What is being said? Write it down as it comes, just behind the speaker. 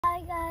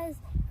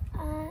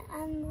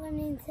I'm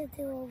learning to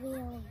do a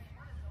wheelie.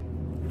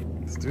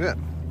 Let's do it.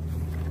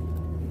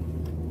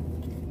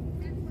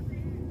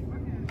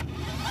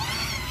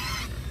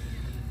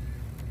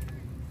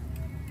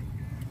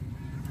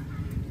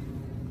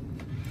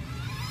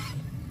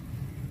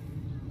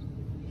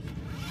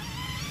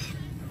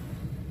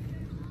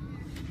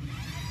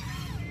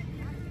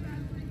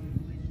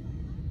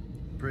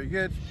 Pretty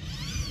good.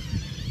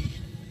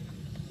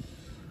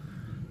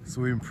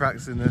 So we've been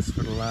practicing this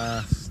for the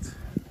last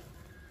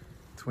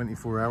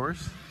 24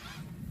 hours.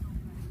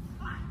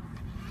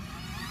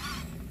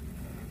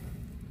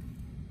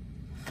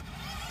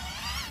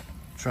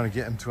 Trying to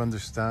get him to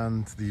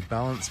understand the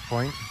balance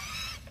point.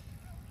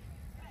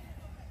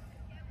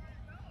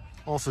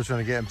 Also trying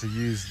to get him to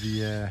use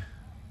the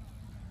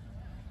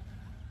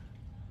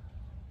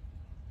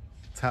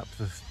tap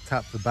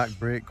the back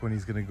brake when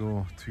he's going to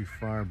go too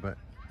far, but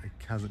he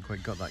hasn't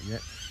quite got that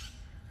yet.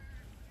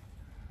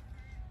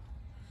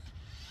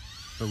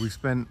 But we've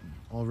spent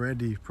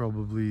already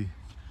probably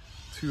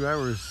 2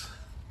 hours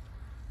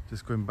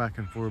just going back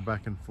and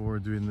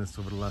forth doing this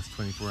over the last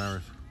 24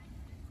 hours.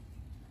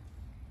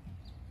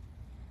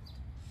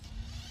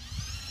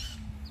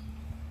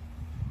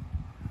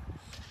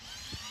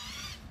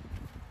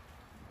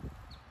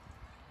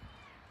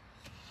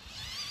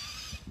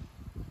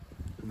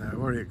 Now I've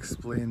already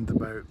explained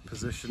about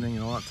positioning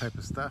and all that type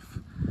of stuff,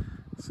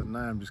 so now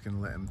I'm just going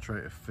to let him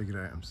try to figure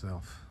it out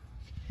himself.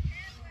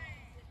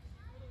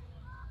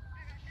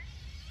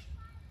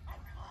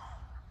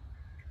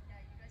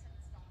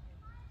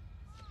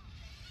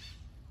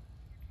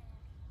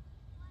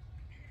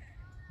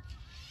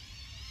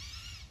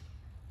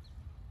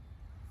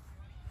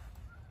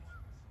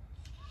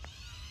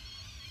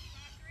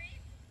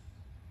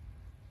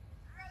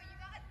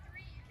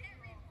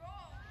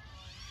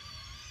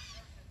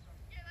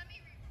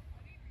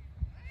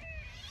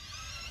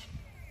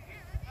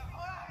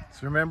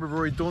 So remember,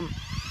 Rory,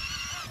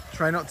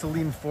 try not to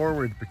lean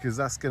forward, because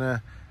that's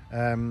gonna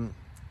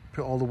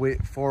put all the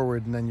weight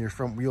forward and then your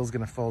front wheel's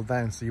gonna fall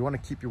down. So you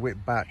want to keep your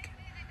weight back,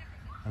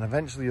 and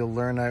eventually you'll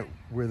learn out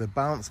where the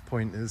balance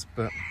point is,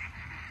 but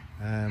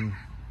you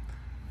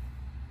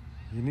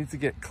need to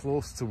get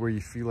close to where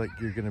you feel like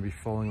you're going to be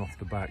falling off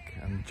the back,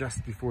 and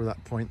just before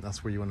that point,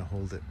 that's where you want to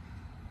hold it.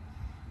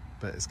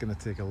 But it's going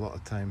to take a lot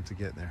of time to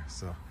get there,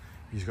 so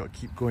you just got to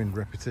keep going,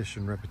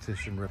 repetition,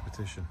 repetition,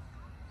 repetition.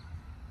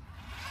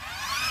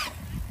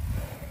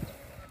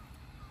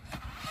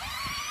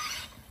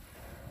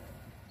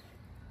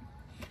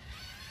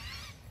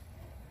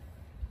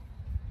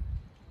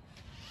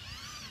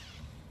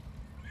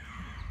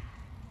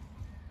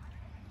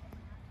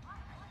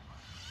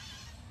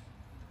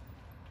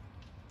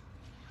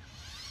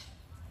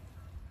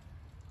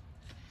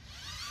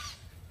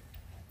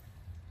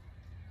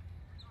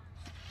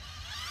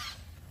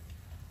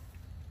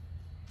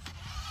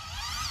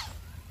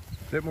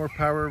 Bit more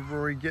power,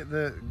 Rory. Get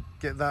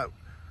that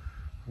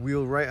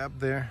wheel right up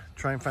there.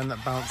 Try and find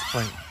that balance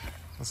point.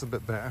 That's a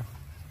bit better.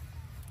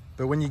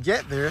 But when you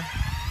get there,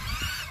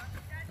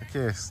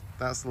 okay,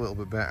 that's a little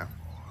bit better.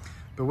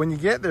 But when you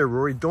get there,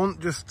 Rory,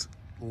 don't just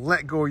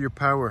let go of your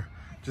power.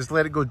 Just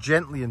let it go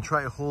gently and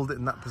try to hold it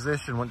in that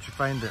position once you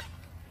find it.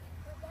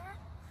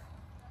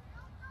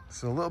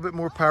 So a little bit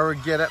more power,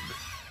 get up.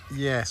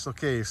 Yes,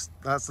 okay,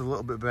 that's a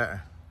little bit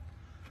better.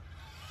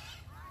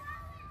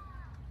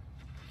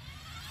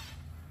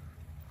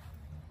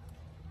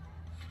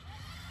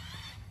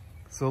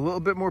 So a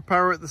little bit more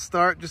power at the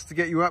start just to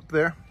get you up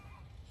there.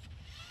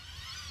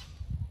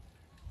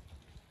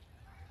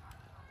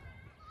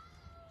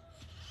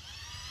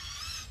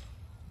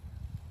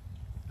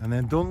 And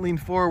then don't lean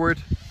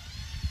forward.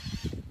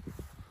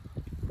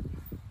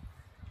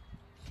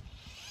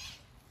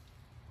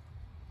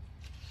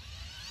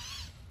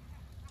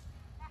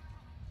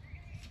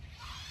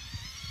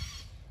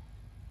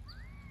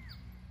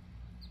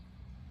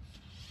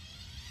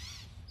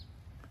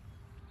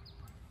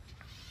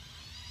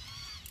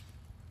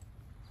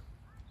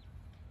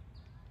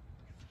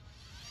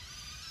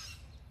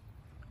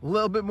 A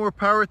little bit more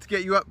power to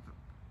get you up.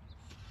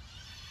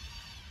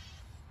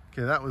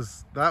 Okay, that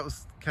was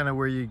kind of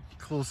where you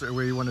closer to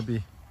where you want to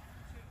be.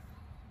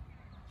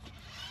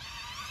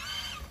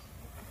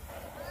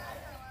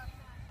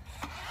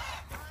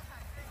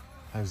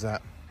 How's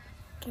that?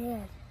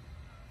 Good.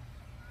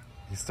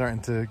 You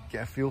starting to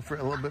get a feel for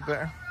it a little bit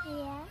better?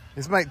 Yeah.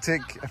 This might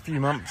take a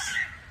few months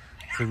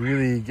to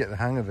really get the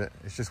hang of it.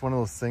 It's just one of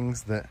those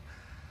things that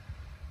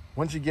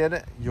once you get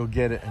it, you'll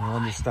get it and you'll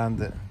understand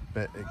it,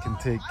 but it can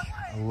take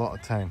a lot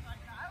of time.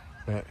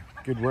 But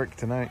good work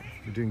tonight.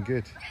 You're doing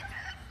good.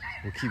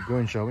 We'll keep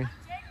going, shall we?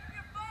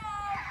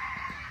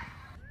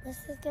 This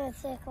is going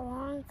to take a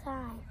long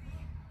time,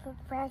 but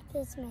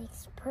practice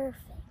makes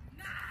perfect.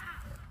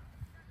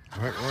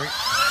 All right, all right.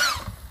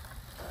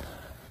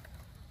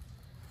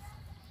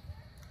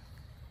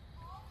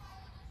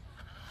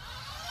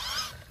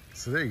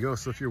 So there you go.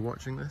 So if you're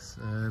watching this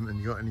and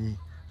you got any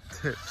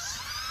tips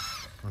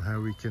on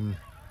how we can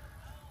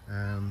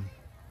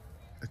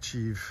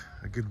achieve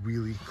a good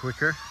wheelie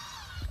quicker,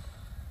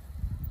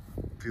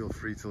 feel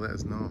free to let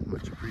us know.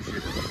 Much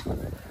appreciated.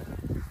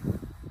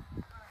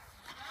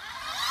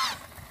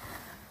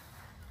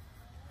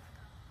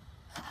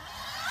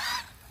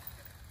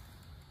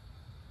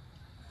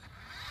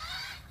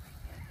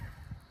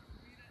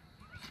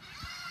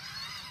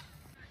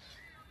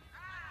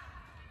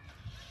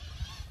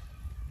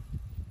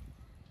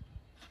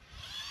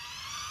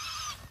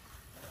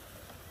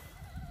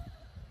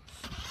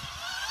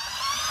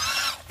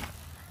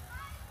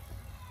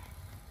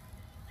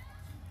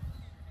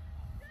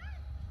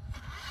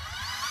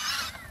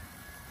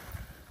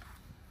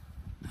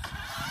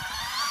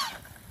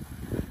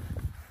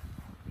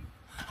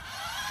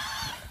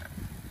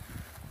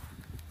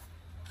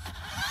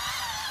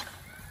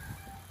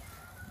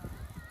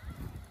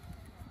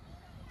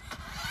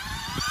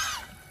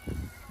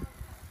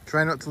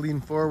 Try not to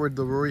lean forward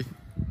though, Rory.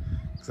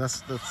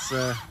 That's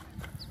there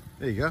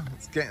you go.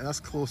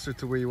 That's closer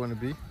to where you want to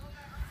be.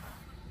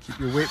 Keep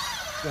your weight.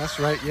 That's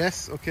right.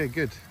 Yes. Okay.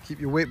 Good. Keep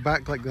your weight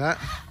back like that.